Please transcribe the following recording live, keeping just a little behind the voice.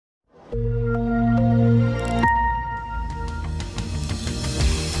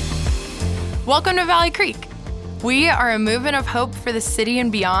Welcome to Valley Creek. We are a movement of hope for the city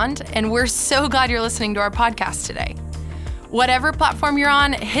and beyond, and we're so glad you're listening to our podcast today. Whatever platform you're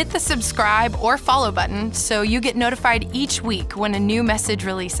on, hit the subscribe or follow button so you get notified each week when a new message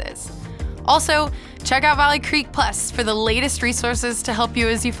releases. Also, check out Valley Creek Plus for the latest resources to help you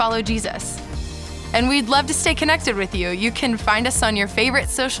as you follow Jesus. And we'd love to stay connected with you. You can find us on your favorite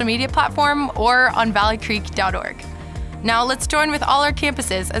social media platform or on valleycreek.org. Now let's join with all our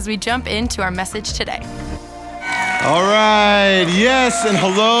campuses as we jump into our message today. All right, yes, and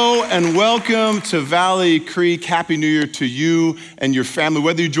hello, and welcome to Valley Creek. Happy New Year to you and your family.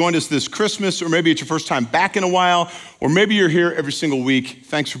 Whether you joined us this Christmas, or maybe it's your first time back in a while, or maybe you're here every single week,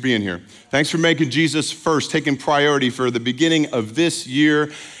 thanks for being here. Thanks for making Jesus first, taking priority for the beginning of this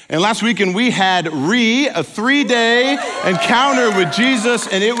year. And last weekend, we had a 3-day encounter with Jesus,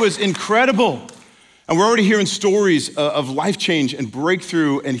 and it was incredible. And we're already hearing stories of life change and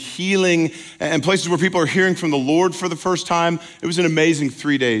breakthrough and healing and places where people are hearing from the Lord for the first time. It was an amazing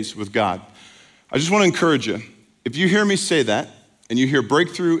 3 days with God. I just want to encourage you. If you hear me say that and you hear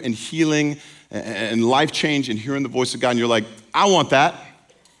breakthrough and healing and life change and hearing the voice of God and you're like, I want that,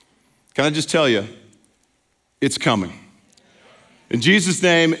 can I just tell you, it's coming. In Jesus'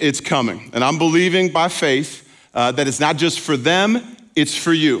 name, it's coming. And I'm believing by faith that it's not just for them, it's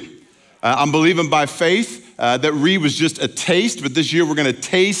for you. I'm believing by faith that was just a taste, but this year we're gonna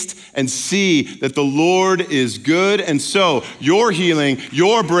taste and see that the Lord is good. And so your healing,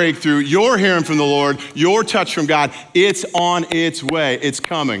 your breakthrough, your hearing from the Lord, your touch from God, it's on its way, it's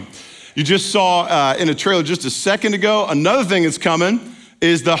coming. You just saw in a trailer just a second ago, another thing that's coming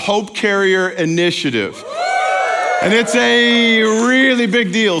is the Hope Carrier Initiative. And it's a really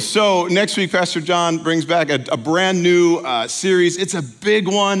big deal. So next week, Pastor John brings back a brand new series. It's a big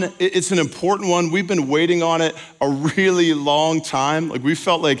one. It's an important one. We've been waiting on it a really long time. Like we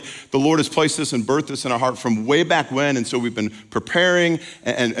felt like the Lord has placed this and birthed this in our heart from way back when. And so we've been preparing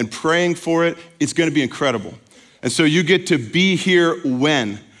and praying for it. It's gonna be incredible. And so you get to be here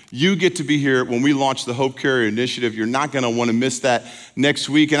when? You get to be here when we launch the Hope Carrier Initiative. You're not gonna wanna miss that next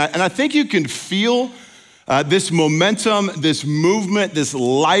week. And I think you can feel this momentum, this movement, this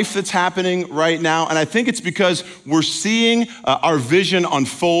life that's happening right now. And I think it's because we're seeing our vision on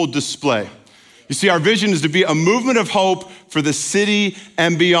full display. You see, our vision is to be a movement of hope for the city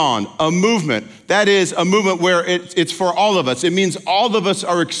and beyond. A movement. That is a movement where it's for all of us. It means all of us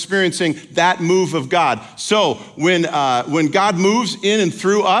are experiencing that move of God. So when God moves in and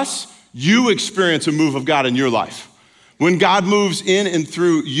through us, you experience a move of God in your life. When God moves in and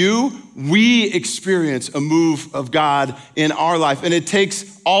through you, we experience a move of God in our life. And it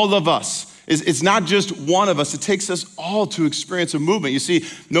takes all of us. It's not just one of us. It takes us all to experience a movement. You see,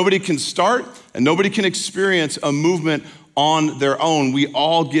 nobody can start and nobody can experience a movement on their own. We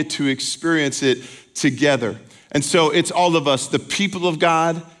all get to experience it together. And so it's all of us, the people of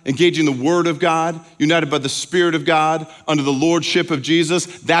God, engaging the word of God, united by the Spirit of God, under the lordship of Jesus.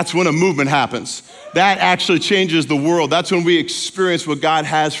 That's when a movement happens. That actually changes the world. That's when we experience what God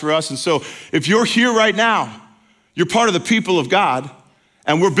has for us. And so if you're here right now, you're part of the people of God,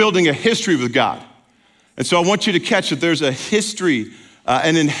 and we're building a history with God. And so I want you to catch that there's a history,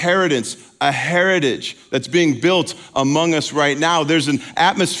 an inheritance, a heritage that's being built among us right now. There's an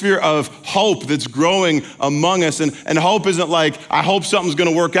atmosphere of hope that's growing among us. And hope isn't like, I hope something's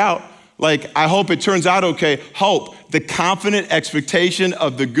gonna work out. Like, I hope it turns out okay. Hope, the confident expectation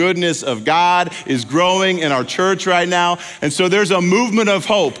of the goodness of God is growing in our church right now. And so there's a movement of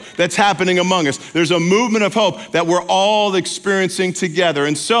hope that's happening among us. There's a movement of hope that we're all experiencing together.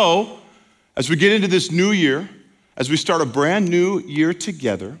 And so, as we get into this new year, as we start a brand new year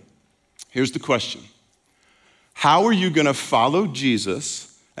together, here's the question. How are you gonna follow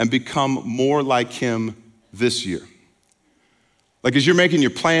Jesus and become more like him this year? Like as you're making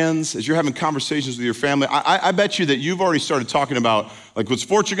your plans, as you're having conversations with your family, I bet you that you've already started talking about like what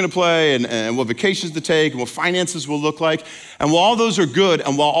sports you're gonna play and what vacations to take and what finances will look like. And while all those are good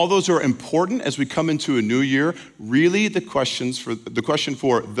and while all those are important as we come into a new year, really the question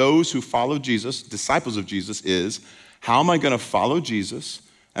for those who follow Jesus, disciples of Jesus, is how am I gonna follow Jesus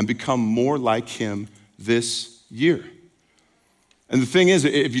and become more like him this year? And the thing is,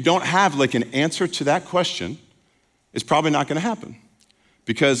 if you don't have like an answer to that question, it's probably not gonna happen.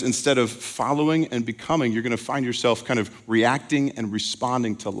 Because instead of following and becoming, you're gonna find yourself kind of reacting and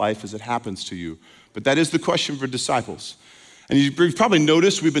responding to life as it happens to you. But that is the question for disciples. And you've probably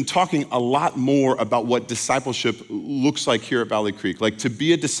noticed we've been talking a lot more about what discipleship looks like here at Valley Creek. Like to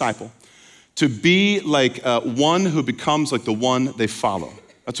be a disciple, to be like one who becomes like the one they follow.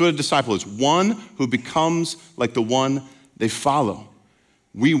 That's what a disciple is, one who becomes like the one they follow.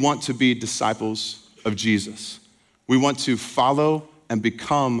 we want to be disciples of Jesus. We want to follow and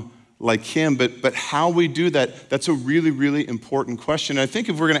become like him, but how we do that, that's a really, really important question. And I think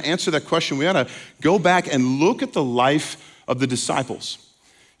if we're gonna answer that question, we ought to go back and look at the life of the disciples.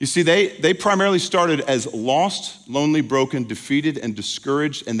 You see, they primarily started as lost, lonely, broken, defeated, and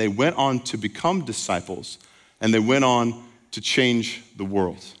discouraged, and they went on to become disciples, and they went on to change the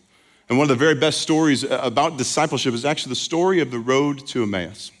world. And one of the very best stories about discipleship is actually the story of the road to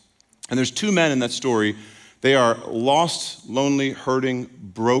Emmaus. And there's two men in that story. They are lost, lonely, hurting,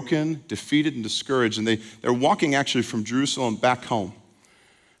 broken, defeated, and discouraged, and they're walking actually from Jerusalem back home.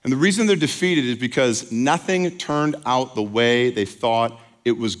 And the reason they're defeated is because nothing turned out the way they thought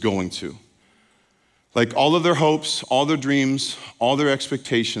it was going to. Like all of their hopes, all their dreams, all their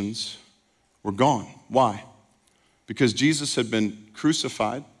expectations were gone. Why? Because Jesus had been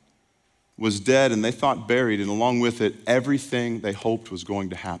crucified, was dead, and they thought buried, and along with it, everything they hoped was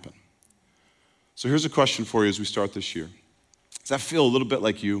going to happen. So here's a question for you as we start this year. Does that feel a little bit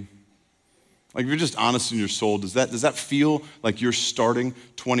like you? Like if you're just honest in your soul, does that feel like you're starting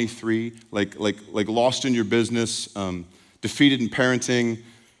 23, like lost in your business, defeated in parenting,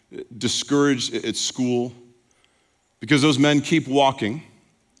 discouraged at school? Because those men keep walking,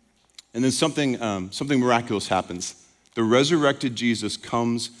 and then something miraculous happens. The resurrected Jesus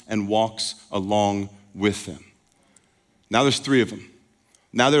comes and walks along with them. Now there's three of them.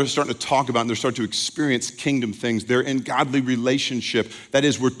 Now they're starting to talk about and they're starting to experience kingdom things. They're in godly relationship. That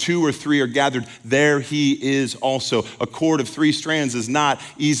is, where two or three are gathered, there he is also. A cord of three strands is not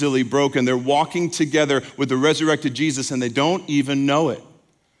easily broken. They're walking together with the resurrected Jesus and they don't even know it.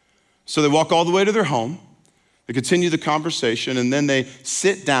 So they walk all the way to their home. They continue the conversation and then they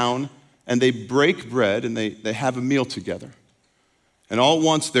sit down and they break bread and they have a meal together. And all at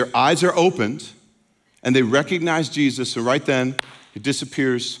once their eyes are opened and they recognize Jesus, and right then, he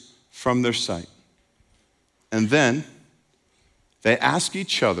disappears from their sight. And then they ask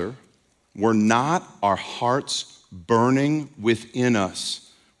each other, were not our hearts burning within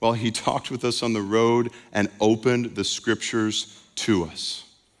us while he talked with us on the road and opened the scriptures to us?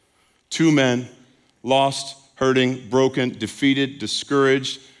 Two men, lost, hurting, broken, defeated,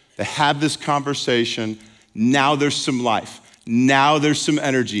 discouraged. They have this conversation. Now there's some life. Now there's some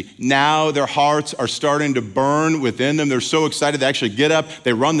energy. Now their hearts are starting to burn within them. They're so excited they actually get up.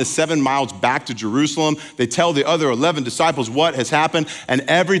 They run the 7 miles back to Jerusalem. They tell the other 11 disciples what has happened, and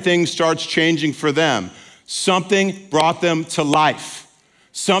everything starts changing for them. Something brought them to life.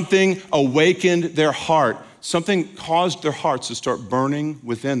 Something awakened their heart. Something caused their hearts to start burning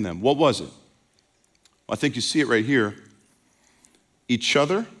within them. What was it? Well, I think you see it right here. Each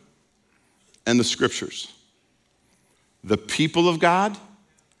other and the scriptures. The people of God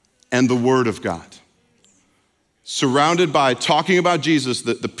and the word of God. Surrounded by talking about Jesus,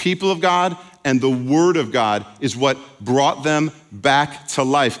 the people of God and the word of God is what brought them back to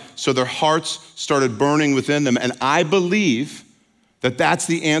life. So their hearts started burning within them. And I believe that that's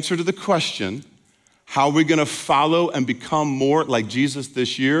the answer to the question, how are we gonna follow and become more like Jesus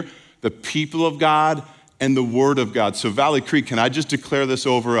this year? The people of God and the word of God. So Valley Creek, can I just declare this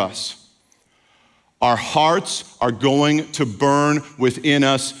over us? Our hearts are going to burn within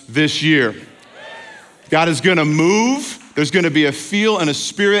us this year. God is gonna move. There's gonna be a feel and a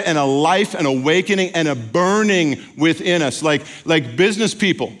spirit and a life and awakening and a burning within us. Like business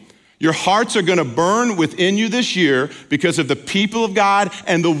people, your hearts are gonna burn within you this year because of the people of God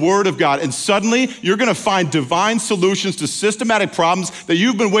and the word of God. And suddenly you're gonna find divine solutions to systematic problems that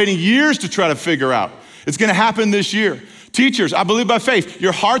you've been waiting years to try to figure out. It's gonna happen this year. Teachers, I believe by faith,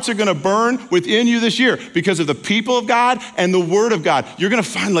 your hearts are gonna burn within you this year because of the people of God and the word of God. You're gonna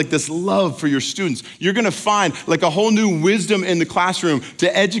find like this love for your students. You're gonna find like a whole new wisdom in the classroom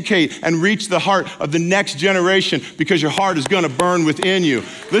to educate and reach the heart of the next generation because your heart is gonna burn within you.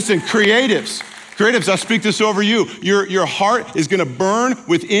 Listen, creatives, I speak this over you. Your heart is gonna burn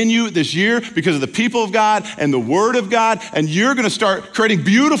within you this year because of the people of God and the word of God, and you're gonna start creating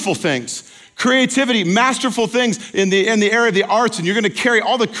beautiful things. Creativity, masterful things in the area of the arts, and you're gonna carry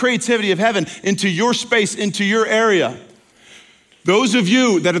all the creativity of heaven into your space, into your area. Those of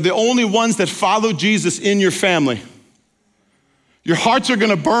you that are the only ones that follow Jesus in your family, your hearts are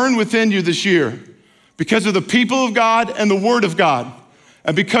gonna burn within you this year because of the people of God and the word of God.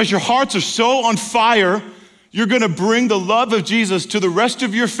 And because your hearts are so on fire, you're gonna bring the love of Jesus to the rest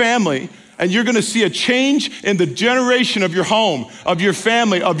of your family. And you're gonna see a change in the generation of your home, of your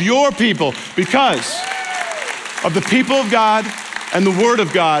family, of your people, because of the people of God and the word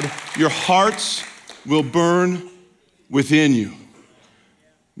of God. Your hearts will burn within you.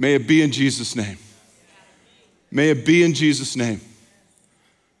 May it be in Jesus' name. May it be in Jesus' name.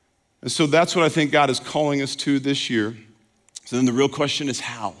 And so that's what I think God is calling us to this year. So then the real question is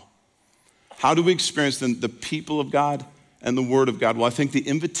how? How do we experience the people of God and the Word of God? Well, I think the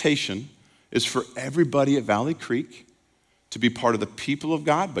invitation is for everybody at Valley Creek to be part of the people of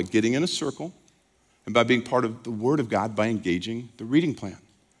God by getting in a circle, and by being part of the Word of God by engaging the reading plan.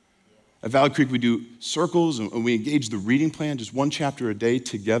 At Valley Creek, we do circles and we engage the reading plan, just one chapter a day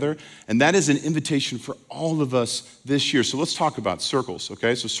together. And that is an invitation for all of us this year. So let's talk about circles,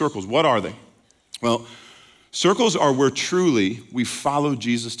 okay? So circles, what are they? Well, circles are where truly we follow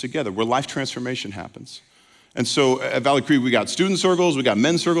Jesus together, where life transformation happens. And so at Valley Creek, we got student circles, we got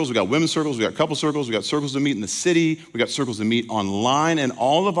men's circles, we got women's circles, we got couple circles, we got circles to meet in the city, we got circles to meet online, and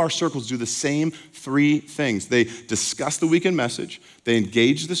all of our circles do the same three things. They discuss the weekend message, they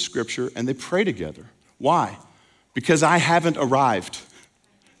engage the scripture, and they pray together. Why? Because I haven't arrived.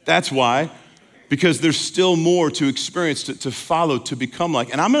 That's why. Because there's still more to experience, to follow, to become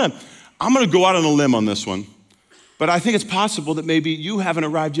like. And I'm gonna go out on a limb on this one, but I think it's possible that maybe you haven't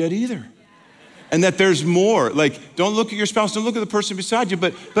arrived yet either. And that there's more. Like, don't look at your spouse, don't look at the person beside you,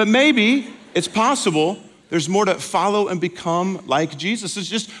 but maybe it's possible there's more to follow and become like Jesus. It's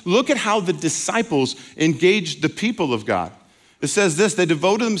just look at how the disciples engaged the people of God. It says this, they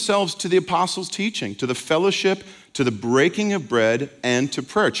devoted themselves to the apostles' teaching, to the fellowship, to the breaking of bread, and to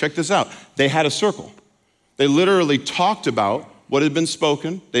prayer. Check this out. They had a circle. They literally talked about what had been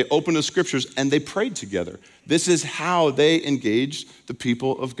spoken, they opened the scriptures, and they prayed together. This is how they engaged the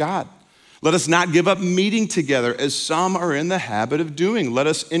people of God. Let us not give up meeting together as some are in the habit of doing. Let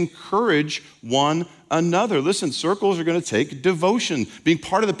us encourage one another. Listen, circles are going to take devotion. Being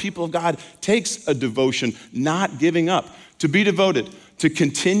part of the people of God takes a devotion, not giving up. To be devoted, to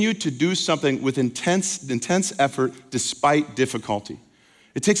continue to do something with intense effort despite difficulty.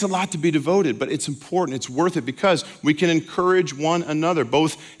 It takes a lot to be devoted, but it's important, it's worth it because we can encourage one another,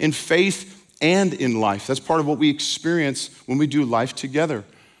 both in faith and in life. That's part of what we experience when we do life together.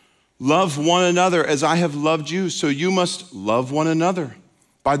 Love one another as I have loved you, so you must love one another.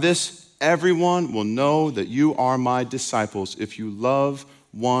 By this, everyone will know that you are my disciples if you love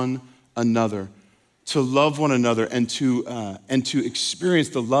one another. To love one another and to experience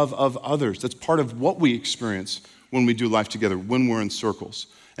the love of others. That's part of what we experience when we do life together, when we're in circles.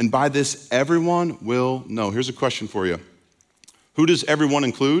 And by this, everyone will know. Here's a question for you. Who does everyone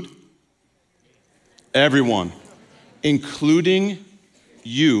include? Everyone, including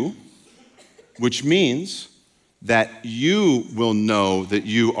you. Which means that you will know that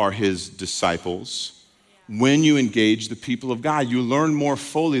you are his disciples when you engage the people of God. You learn more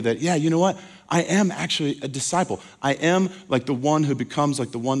fully that, yeah, you know what? I am actually a disciple. I am like the one who becomes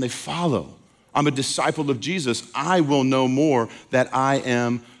like the one they follow. I'm a disciple of Jesus. I will know more that I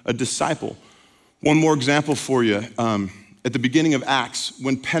am a disciple. One more example for you. At the beginning of Acts,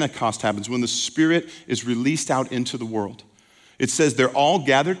 when Pentecost happens, when the Spirit is released out into the world, it says they're all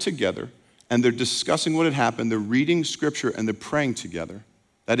gathered together and they're discussing what had happened, they're reading scripture, and they're praying together.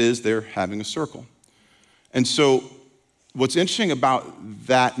 That is, they're having a circle. And so what's interesting about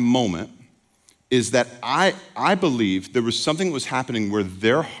that moment is that I believe there was something that was happening where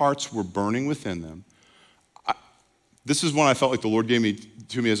their hearts were burning within them. This is one I felt like the Lord gave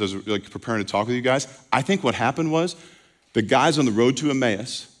to me as I was like preparing to talk with you guys. I think what happened was the guys on the road to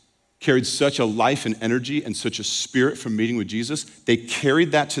Emmaus carried such a life and energy and such a spirit from meeting with Jesus. They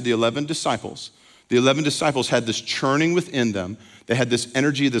carried that to the 11 disciples. The 11 disciples had this churning within them. They had this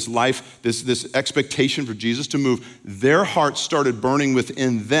energy, this life, this expectation for Jesus to move. Their hearts started burning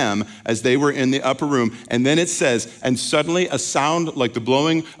within them as they were in the upper room. And then it says, and suddenly a sound like the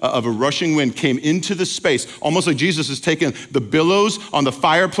blowing of a rushing wind came into the space, almost like Jesus has taken the billows on the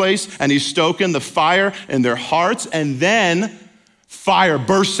fireplace and he's stoking the fire in their hearts. And then fire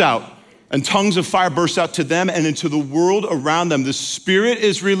bursts out, and tongues of fire burst out to them and into the world around them. The Spirit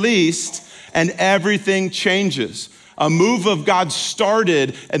is released, and everything changes. A move of God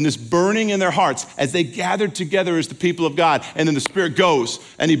started, and this burning in their hearts as they gathered together as the people of God, and then the Spirit goes,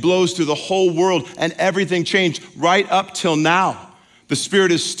 and he blows through the whole world, and everything changed right up till now. The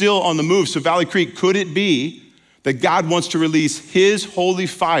Spirit is still on the move. So Valley Creek, could it be that God wants to release his holy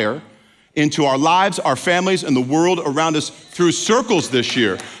fire into our lives, our families, and the world around us through circles this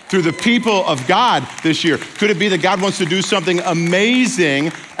year, through the people of God this year? Could it be that God wants to do something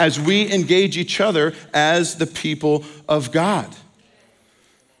amazing as we engage each other as the people of God?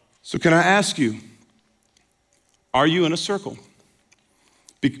 So can I ask you, are you in a circle?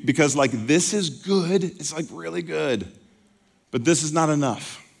 Because like this is good, it's like really good, but this is not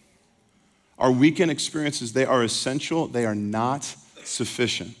enough. Our weekend experiences, they are essential, they are not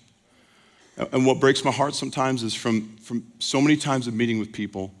sufficient. And what breaks my heart sometimes is from so many times of meeting with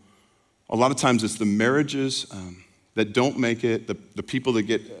people, A lot of times it's the marriages that don't make it, the people that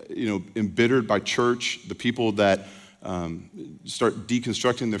get embittered by church, the people that start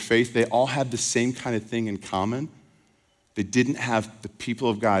deconstructing their faith. They all have the same kind of thing in common. They didn't have the people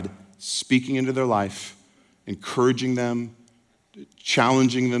of God speaking into their life, encouraging them,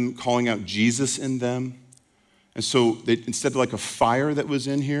 challenging them, calling out Jesus in them. And so instead of like a fire that was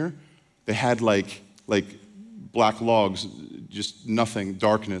in here, they had like black logs, just nothing,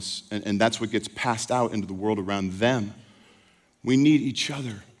 darkness. And that's what gets passed out into the world around them. We need each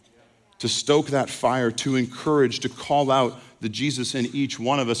other to stoke that fire, to encourage, to call out the Jesus in each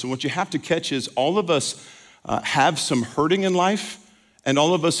one of us. And what you have to catch is all of us have some hurting in life, and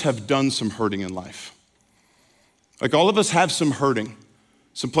all of us have done some hurting in life. Like all of us have some hurting,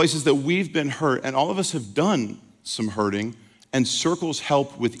 some places that we've been hurt, and all of us have done some hurting, and circles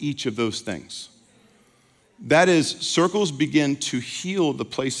help with each of those things. That is, circles begin to heal the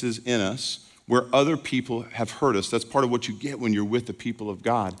places in us where other people have hurt us. That's part of what you get when you're with the people of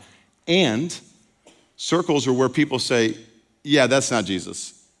God. And circles are where people say, yeah, that's not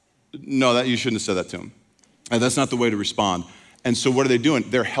Jesus. No, you shouldn't have said that to him. That's not the way to respond. And so what are they doing?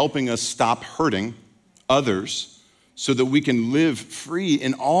 They're helping us stop hurting others so that we can live free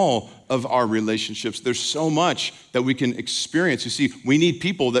in all of our relationships. There's so much that we can experience. You see, we need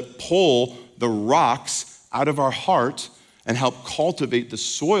people that pull the rocks out of our heart and help cultivate the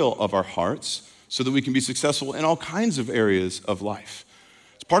soil of our hearts so that we can be successful in all kinds of areas of life.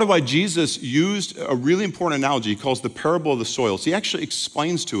 It's part of why Jesus used a really important analogy he calls the parable of the soils. He actually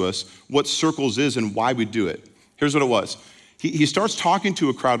explains to us what circles is and why we do it. Here's what it was. He starts talking to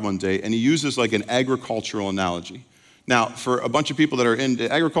a crowd one day, and he uses like an agricultural analogy. Now, for a bunch of people that are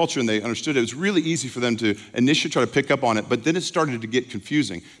into agriculture and they understood it, it was really easy for them to initially try to pick up on it, but then it started to get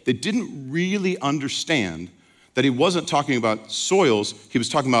confusing. They didn't really understand that he wasn't talking about soils, he was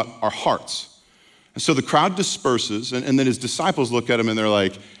talking about our hearts. And so the crowd disperses, and then his disciples look at him and they're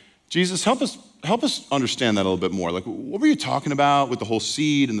like, Jesus, help us understand that a little bit more. Like, what were you talking about with the whole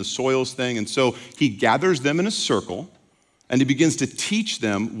seed and the soils thing? And so he gathers them in a circle, and he begins to teach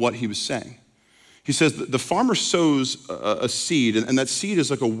them what he was saying. He says the farmer sows a seed, and that seed is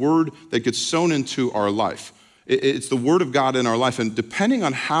like a word that gets sown into our life. It's the word of God in our life, and depending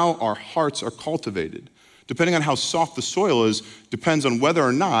on how our hearts are cultivated, depending on how soft the soil is, depends on whether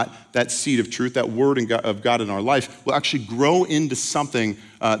or not that seed of truth, that word of God in our life, will actually grow into something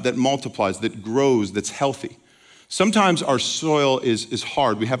that multiplies, that grows, that's healthy. Sometimes our soil is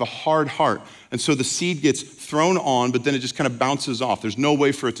hard. We have a hard heart, and so the seed gets thrown on, but then it just kind of bounces off. There's no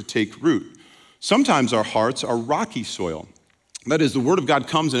way for it to take root. Sometimes our hearts are rocky soil. That is, the word of God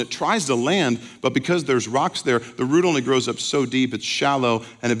comes and it tries to land, but because there's rocks there, the root only grows up so deep, it's shallow,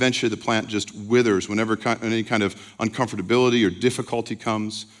 and eventually the plant just withers whenever any kind of uncomfortability or difficulty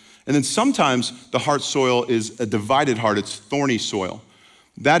comes. And then sometimes the heart soil is a divided heart, it's thorny soil.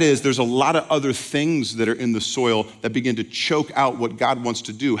 That is, there's a lot of other things that are in the soil that begin to choke out what God wants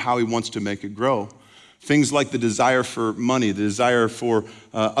to do, how he wants to make it grow. Things like the desire for money, the desire for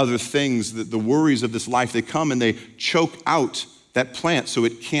other things, the worries of this life, they come and they choke out that plant so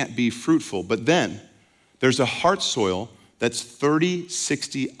it can't be fruitful. But then there's a heart soil that's 30,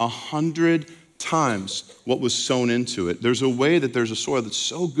 60, 100 times what was sown into it. There's a way that there's a soil that's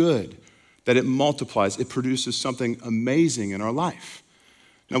so good that it multiplies. It produces something amazing in our life.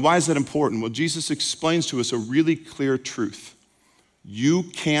 Now, why is that important? Well, Jesus explains to us a really clear truth. You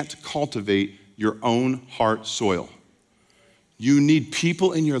can't cultivate your own heart soil. You need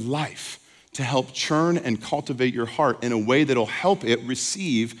people in your life to help churn and cultivate your heart in a way that'll help it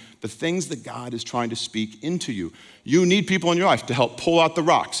receive the things that God is trying to speak into you. You need people in your life to help pull out the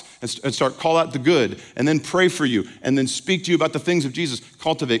rocks and start call out the good, and then pray for you, and then speak to you about the things of Jesus.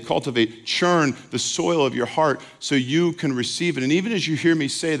 Cultivate, churn the soil of your heart so you can receive it. And even as you hear me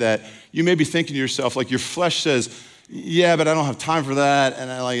say that, you may be thinking to yourself, like your flesh says, yeah, but I don't have time for that, and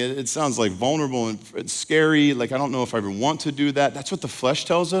it sounds like vulnerable and it's scary, like I don't know if I ever want to do that. That's what the flesh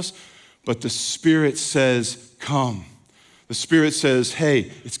tells us, but the Spirit says, come. The Spirit says,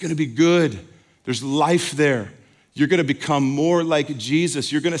 hey, it's gonna be good. There's life there. You're gonna become more like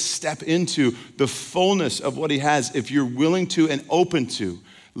Jesus. You're gonna step into the fullness of what he has if you're willing to and open to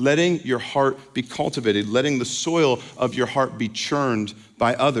letting your heart be cultivated, letting the soil of your heart be churned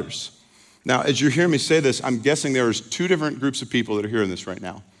by others. Now, as you're hearing me say this, I'm guessing there's two different groups of people that are hearing this right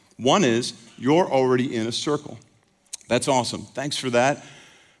now. One is, you're already in a circle. That's awesome. Thanks for that.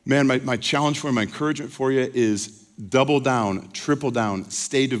 Man, my challenge for you, my encouragement for you is double down, triple down,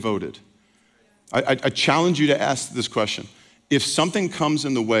 stay devoted. I challenge you to ask this question. If something comes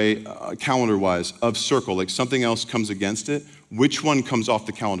in the way, calendar-wise, of circle, like something else comes against it, which one comes off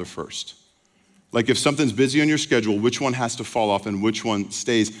the calendar first? Like if something's busy on your schedule, which one has to fall off and which one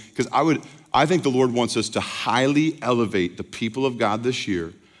stays? Because I think the Lord wants us to highly elevate the people of God this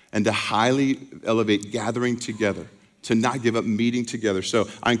year and to highly elevate gathering together, to not give up meeting together. So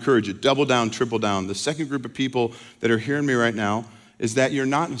I encourage you, double down, triple down. The second group of people that are hearing me right now is that you're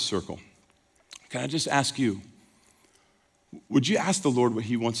not in a circle. Can I just ask you, would you ask the Lord what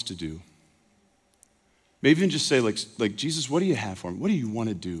he wants to do? Maybe even just say like, Jesus, what do you have for me? What do you want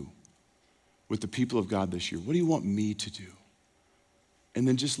to do with the people of God this year? What do you want me to do? And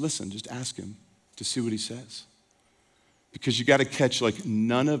then just listen, just ask him to see what he says. Because you got to catch, like,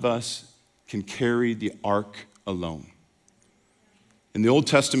 none of us can carry the ark alone. In the Old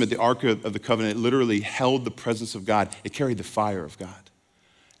Testament, the Ark of the Covenant literally held the presence of God. It carried the fire of God.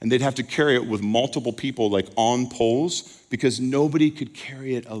 And they'd have to carry it with multiple people, like on poles, because nobody could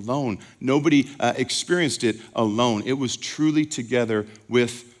carry it alone. Nobody experienced it alone. It was truly together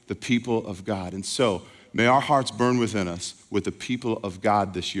with the people of God. And so, may our hearts burn within us with the people of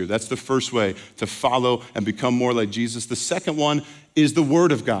God this year. That's the first way to follow and become more like Jesus. The second one is the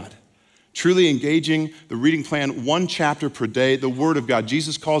Word of God. Truly engaging the reading plan, 1 chapter per day, the Word of God.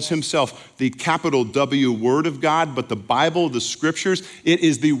 Jesus calls himself the capital W Word of God, but the Bible, the Scriptures, it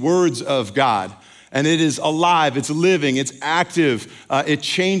is the words of God. And it is alive, it's living, it's active, it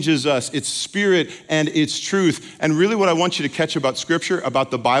changes us, it's spirit and it's truth. And really what I want you to catch about Scripture, about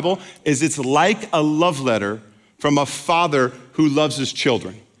the Bible, is it's like a love letter from a father who loves his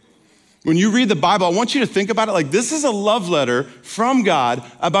children. When you read the Bible, I want you to think about it like this is a love letter from God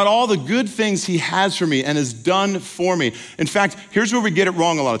about all the good things he has for me and has done for me. In fact, here's where we get it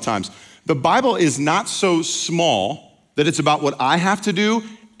wrong a lot of times. The Bible is not so small that it's about what I have to do.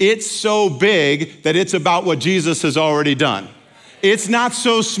 It's so big that it's about what Jesus has already done. It's not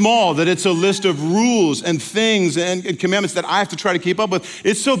so small that it's a list of rules and things and commandments that I have to try to keep up with.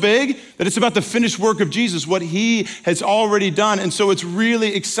 It's so big that it's about the finished work of Jesus, what he has already done. And so it's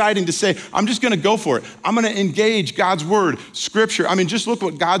really exciting to say, I'm just gonna go for it. I'm gonna engage God's word, Scripture. I mean, just look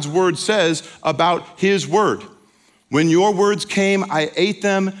what God's word says about his word. When your words came, I ate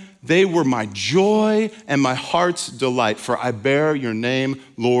them. They were my joy and my heart's delight, for I bear your name,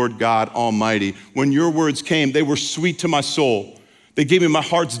 Lord God Almighty. When your words came, they were sweet to my soul. They gave me my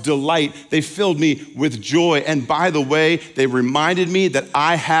heart's delight. They filled me with joy. And by the way, they reminded me that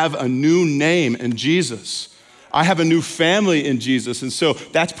I have a new name in Jesus. I have a new family in Jesus. And so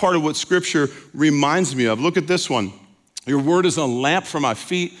that's part of what Scripture reminds me of. Look at this one. Your word is a lamp for my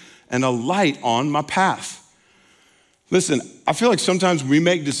feet and a light on my path. Listen, I feel like sometimes we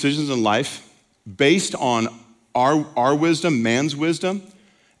make decisions in life based on our wisdom, man's wisdom,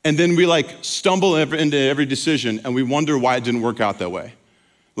 and then we like stumble into every decision and we wonder why it didn't work out that way.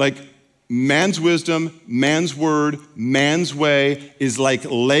 Like man's wisdom, man's word, man's way is like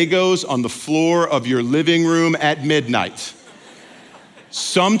Legos on the floor of your living room at midnight.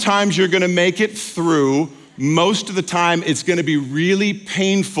 Sometimes you're gonna make it through. Most of the time, it's gonna be really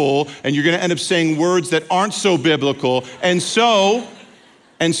painful and you're gonna end up saying words that aren't so biblical. And so,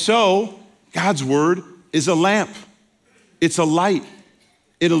 God's word is a lamp. It's a light.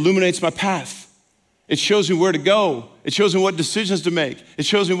 It illuminates my path. It shows me where to go. It shows me what decisions to make. It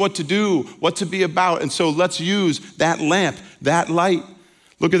shows me what to do, what to be about. And so let's use that lamp, that light.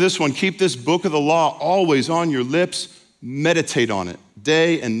 Look at this one. Keep this book of the law always on your lips. Meditate on it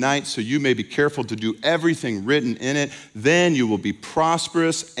day and night so you may be careful to do everything written in it. Then you will be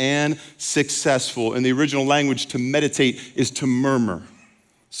prosperous and successful. In the original language, to meditate is to murmur.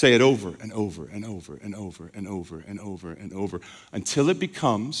 Say it over and over and over and over and over and over and over until it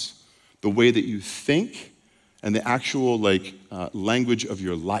becomes the way that you think and the actual language of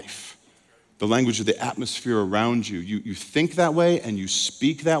your life, the language of the atmosphere around you. You think that way and you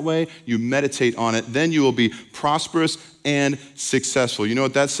speak that way, you meditate on it, then you will be prosperous and successful. You know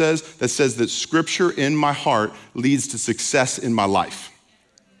what that says? That says that Scripture in my heart leads to success in my life.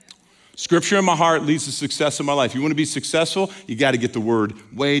 Scripture in my heart leads to success in my life. You want to be successful? You got to get the word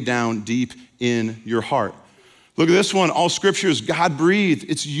way down deep in your heart. Look at this one. All Scripture is God-breathed.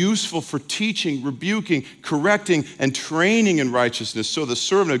 It's useful for teaching, rebuking, correcting, and training in righteousness, so the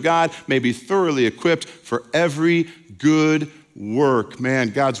servant of God may be thoroughly equipped for every good work. Man,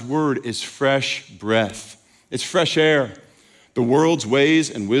 God's word is fresh breath. It's fresh air. The world's ways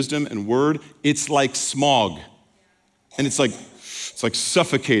and wisdom and word, it's like smog. And it's like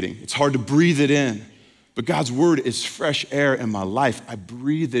suffocating. It's hard to breathe it in. But God's word is fresh air in my life. I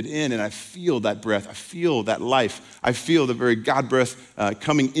breathe it in and I feel that breath. I feel that life. I feel the very God breath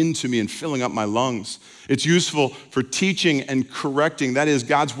coming into me and filling up my lungs. It's useful for teaching and correcting. That is,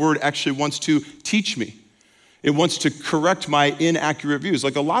 God's word actually wants to teach me. It wants to correct my inaccurate views.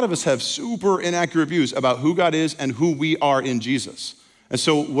 Like a lot of us have super inaccurate views about who God is and who we are in Jesus. And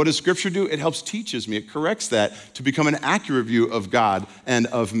so what does Scripture do? It helps teaches me. It corrects that to become an accurate view of God and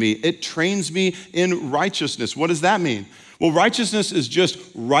of me. It trains me in righteousness. What does that mean? Well, righteousness is just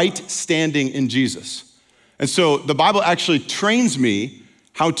right standing in Jesus. And so the Bible actually trains me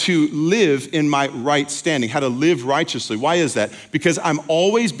how to live in my right standing, how to live righteously. Why is that? Because I'm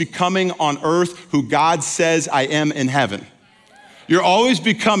always becoming on earth who God says I am in heaven. You're always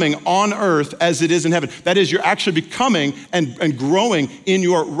becoming on earth as it is in heaven. That is, you're actually becoming and growing in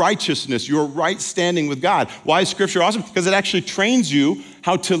your righteousness, your right standing with God. Why is Scripture awesome? Because it actually trains you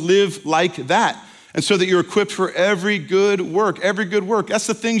how to live like that. And so that you're equipped for every good work, every good work. That's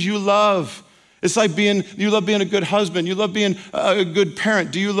the things you love. It's like you love being a good husband. You love being a good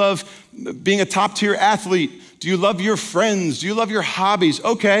parent. Do you love being a top tier athlete? Do you love your friends? Do you love your hobbies?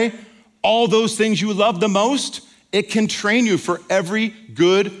 Okay, all those things you love the most, it can train you for every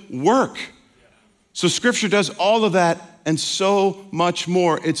good work. So Scripture does all of that and so much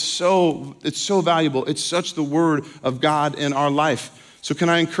more. It's so valuable. It's such the word of God in our life. So can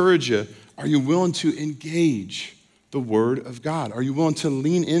I encourage you, are you willing to engage the word of God? Are you willing to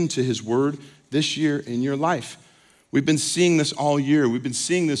lean into his word this year in your life? We've been seeing this all year. We've been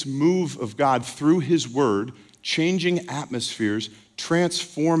seeing this move of God through his word, changing atmospheres,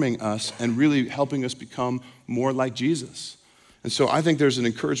 transforming us, and really helping us become more like Jesus. And so I think there's an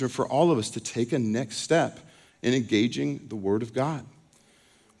encouragement for all of us to take a next step in engaging the word of God.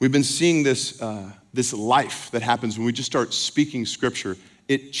 We've been seeing this life that happens when we just start speaking scripture.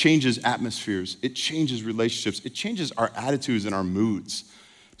 It changes atmospheres. It changes relationships. It changes our attitudes and our moods.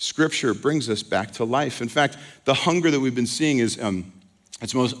 Scripture brings us back to life. In fact, the hunger that we've been seeing is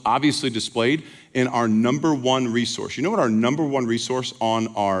it's most obviously displayed in our number one resource. You know what our number one resource on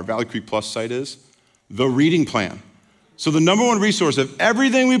our Valley Creek Plus site is? The reading plan. So the number one resource of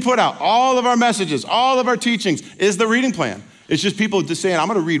everything we put out, all of our messages, all of our teachings, is the reading plan. It's just people just saying, I'm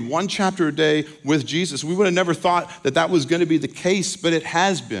going to read one chapter a day with Jesus. We would have never thought that that was going to be the case, but it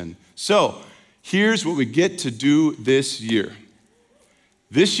has been. So here's what we get to do this year.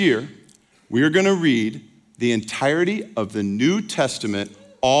 This year, we are going to read the entirety of the New Testament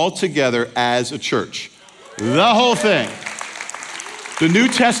all together as a church. The whole thing. The New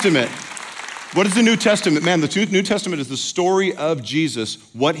Testament. What is the New Testament? Man, the New Testament is the story of Jesus,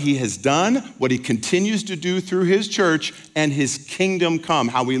 what he has done, what he continues to do through his church, and his kingdom come,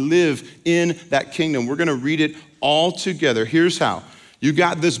 how we live in that kingdom. We're going to read it all together. Here's how. You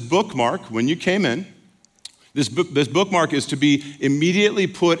got this bookmark when you came in. This bookmark is to be immediately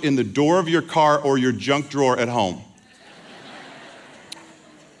put in the door of your car or your junk drawer at home.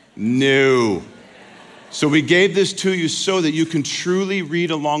 No. So we gave this to you so that you can truly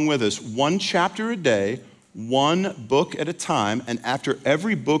read along with us. One chapter a day, one book at a time, and after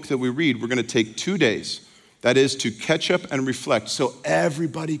every book that we read, we're going to take 2 days. That is to catch up and reflect so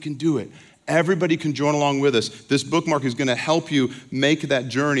everybody can do it. Everybody can join along with us. This bookmark is going to help you make that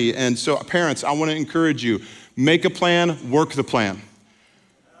journey. And so parents, I want to encourage you, make a plan, work the plan.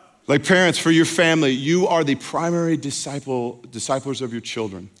 Like parents, for your family, you are the primary disciplers of your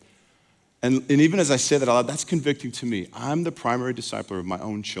children. And even as I say that out loud, that's convicting to me. I'm the primary discipler of my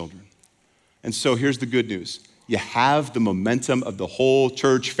own children. And so here's the good news. You have the momentum of the whole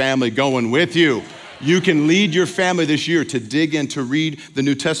church family going with you. You can lead your family this year to dig in, to read the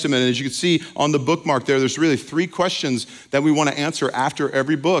New Testament. And as you can see on the bookmark there's really 3 questions that we want to answer after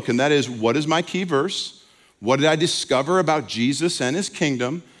every book. And that is, what is my key verse? What did I discover about Jesus and his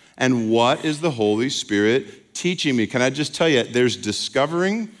kingdom? And what is the Holy Spirit teaching me? Can I just tell you, there's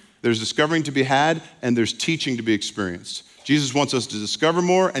discovering to be had, and there's teaching to be experienced. Jesus wants us to discover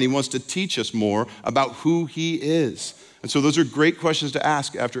more, and he wants to teach us more about who he is. And so those are great questions to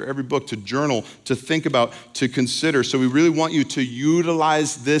ask after every book, to journal, to think about, to consider. So we really want you to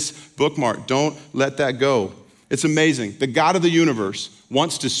utilize this bookmark. Don't let that go. It's amazing. The God of the universe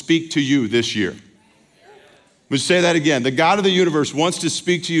wants to speak to you this year. Let me say that again. The God of the universe wants to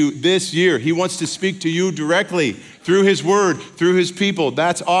speak to you this year. He wants to speak to you directly through his word, through his people.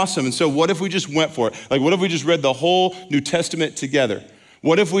 That's awesome. And so what if we just went for it? Like, what if we just read the whole New Testament together?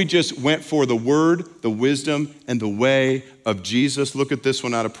 What if we just went for the word, the wisdom, and the way of Jesus? Look at this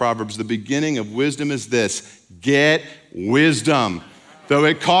one out of Proverbs. The beginning of wisdom is this: get wisdom. Though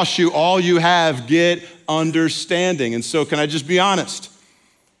it costs you all you have, get understanding. And so can I just be honest?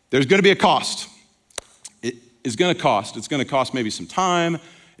 There's going to be a cost. It's going to cost. It's going to cost maybe some time.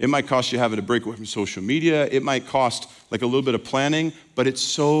 It might cost you having to break away from social media. It might cost like a little bit of planning, but it's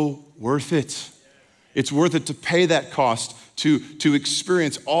so worth it. It's worth it to pay that cost to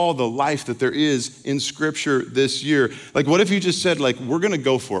experience all the life that there is in Scripture this year. Like, what if you just said, like, we're gonna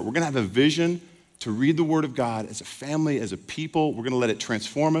go for it. We're gonna have a vision to read the Word of God as a family, as a people. We're gonna let it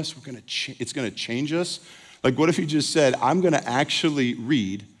transform us. It's gonna change us. Like, what if you just said, I'm gonna actually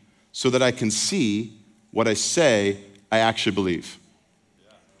read so that I can see what I say I actually believe.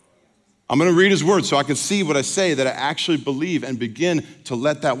 I'm gonna read his word so I can see what I say that I actually believe and begin to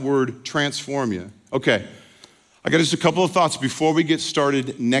let that word transform you. Okay, I got just a couple of thoughts before we get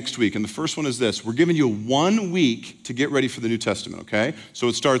started next week. And the first one is this. We're giving you 1 week to get ready for the New Testament, okay? So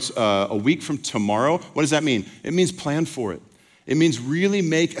it starts a week from tomorrow. What does that mean? It means plan for it. It means really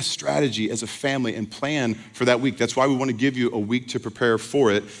make a strategy as a family and plan for that week. That's why we want to give you a week to prepare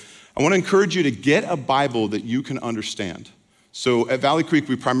for it. I want to encourage you to get a Bible that you can understand. So at Valley Creek,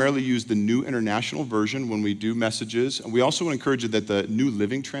 we primarily use the New International Version when we do messages. And we also want to encourage you that the New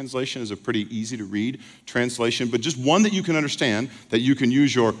Living Translation is a pretty easy to read translation, but just one that you can understand, that you can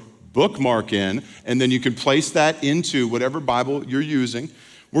use your bookmark in, and then you can place that into whatever Bible you're using.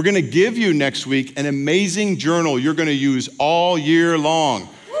 We're going to give you next week an amazing journal you're going to use all year long.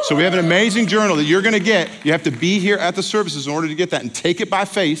 So we have an amazing journal that you're going to get. You have to be here at the services in order to get that and take it by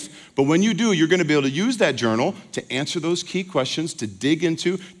faith. But when you do, you're going to be able to use that journal to answer those key questions, to dig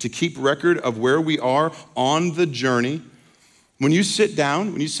into, to keep record of where we are on the journey. When you sit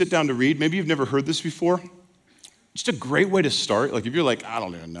down to read, maybe you've never heard this before. Just a great way to start. Like if you're like, I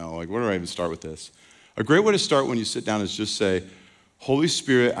don't even know, like where do I even start with this? A great way to start when you sit down is just say, Holy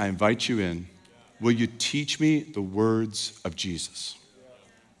Spirit, I invite you in. Will you teach me the words of Jesus?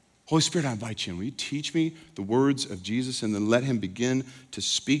 Holy Spirit, I invite you in. Will you teach me the words of Jesus and then let him begin to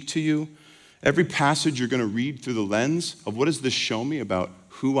speak to you? Every passage you're going to read through the lens of what does this show me about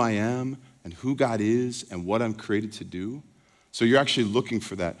who I am and who God is and what I'm created to do. So you're actually looking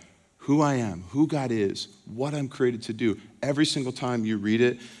for that. Who I am, who God is, what I'm created to do every single time you read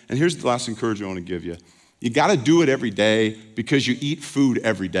it. And here's the last encouragement I want to give you. You got to do it every day because you eat food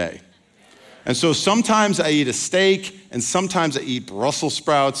every day. And so sometimes I eat a steak and sometimes I eat Brussels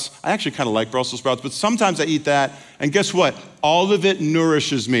sprouts. I actually kind of like Brussels sprouts, but sometimes I eat that. And guess what? All of it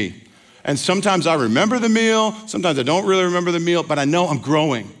nourishes me. And sometimes I remember the meal. Sometimes I don't really remember the meal, but I know I'm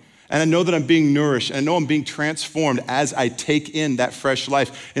growing. And I know that I'm being nourished. And I know I'm being transformed as I take in that fresh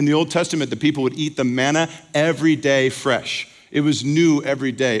life. In the Old Testament, the people would eat the manna every day fresh. It was new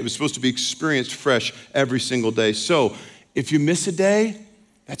every day. It was supposed to be experienced fresh every single day. So if you miss a day,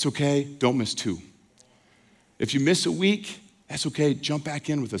 that's okay, don't miss 2. If you miss a week, that's okay, jump back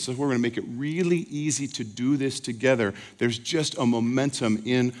in with us. So we're gonna make it really easy to do this together. There's just a momentum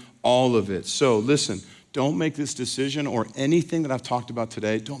in all of it. So listen, don't make this decision or anything that I've talked about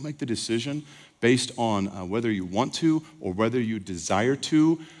today, don't make the decision based on whether you want to or whether you desire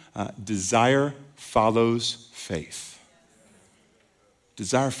to. Desire follows faith.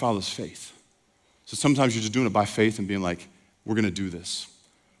 Desire follows faith. So sometimes you're just doing it by faith and being like, we're gonna do this.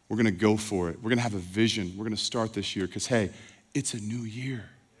 We're gonna go for it. We're gonna have a vision. We're gonna start this year because, hey, it's a new year.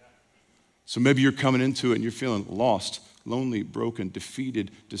 So maybe you're coming into it and you're feeling lost, lonely, broken,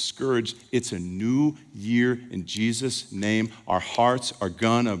 defeated, discouraged. It's a new year in Jesus' name. Our hearts are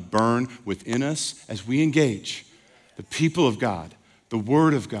gonna burn within us as we engage the people of God, the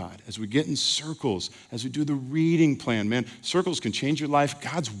Word of God, as we get in circles, as we do the reading plan. Man, circles can change your life.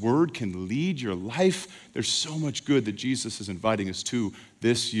 God's Word can lead your life. There's so much good that Jesus is inviting us to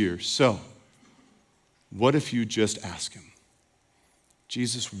this year. So, what if you just ask him,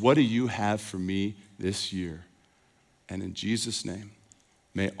 Jesus, what do you have for me this year? And in Jesus' name,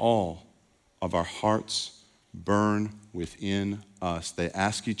 may all of our hearts burn within us. They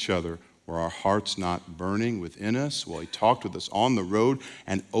ask each other, were our hearts not burning within us? Well, he talked with us on the road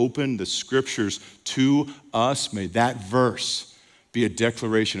and opened the scriptures to us. May that verse be a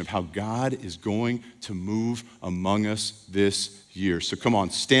declaration of how God is going to move among us this year. So come on,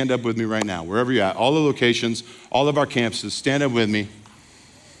 stand up with me right now, wherever you're at, all the locations, all of our campuses, stand up with me.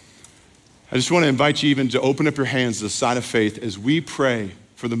 I just want to invite you even to open up your hands to the side of faith as we pray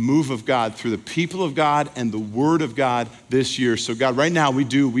for the move of God through the people of God and the Word of God this year. So God, right now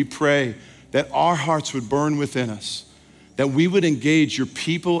we pray that our hearts would burn within us, that we would engage your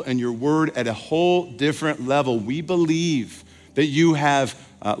people and your Word at a whole different level. We believe that you have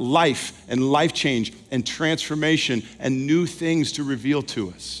life and life change and transformation and new things to reveal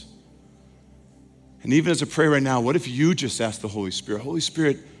to us. And even as I pray right now, what if you just ask the Holy Spirit, Holy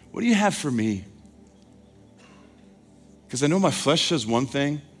Spirit, what do you have for me? Because I know my flesh says one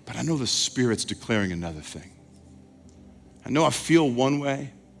thing, but I know the Spirit's declaring another thing. I know I feel one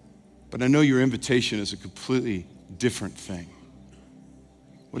way, but I know your invitation is a completely different thing.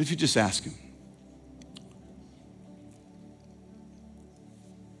 What if you just ask him?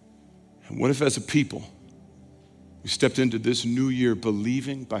 And what if as a people, we stepped into this new year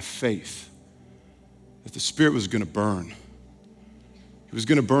believing by faith that the Spirit was gonna burn. He was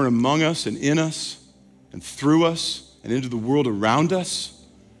gonna burn among us and in us and through us and into the world around us,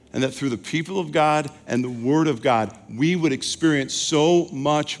 and that through the people of God and the Word of God, we would experience so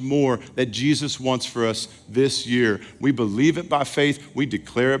much more that Jesus wants for us this year. We believe it by faith, we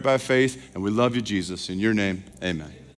declare it by faith, and we love you, Jesus. In your name, amen.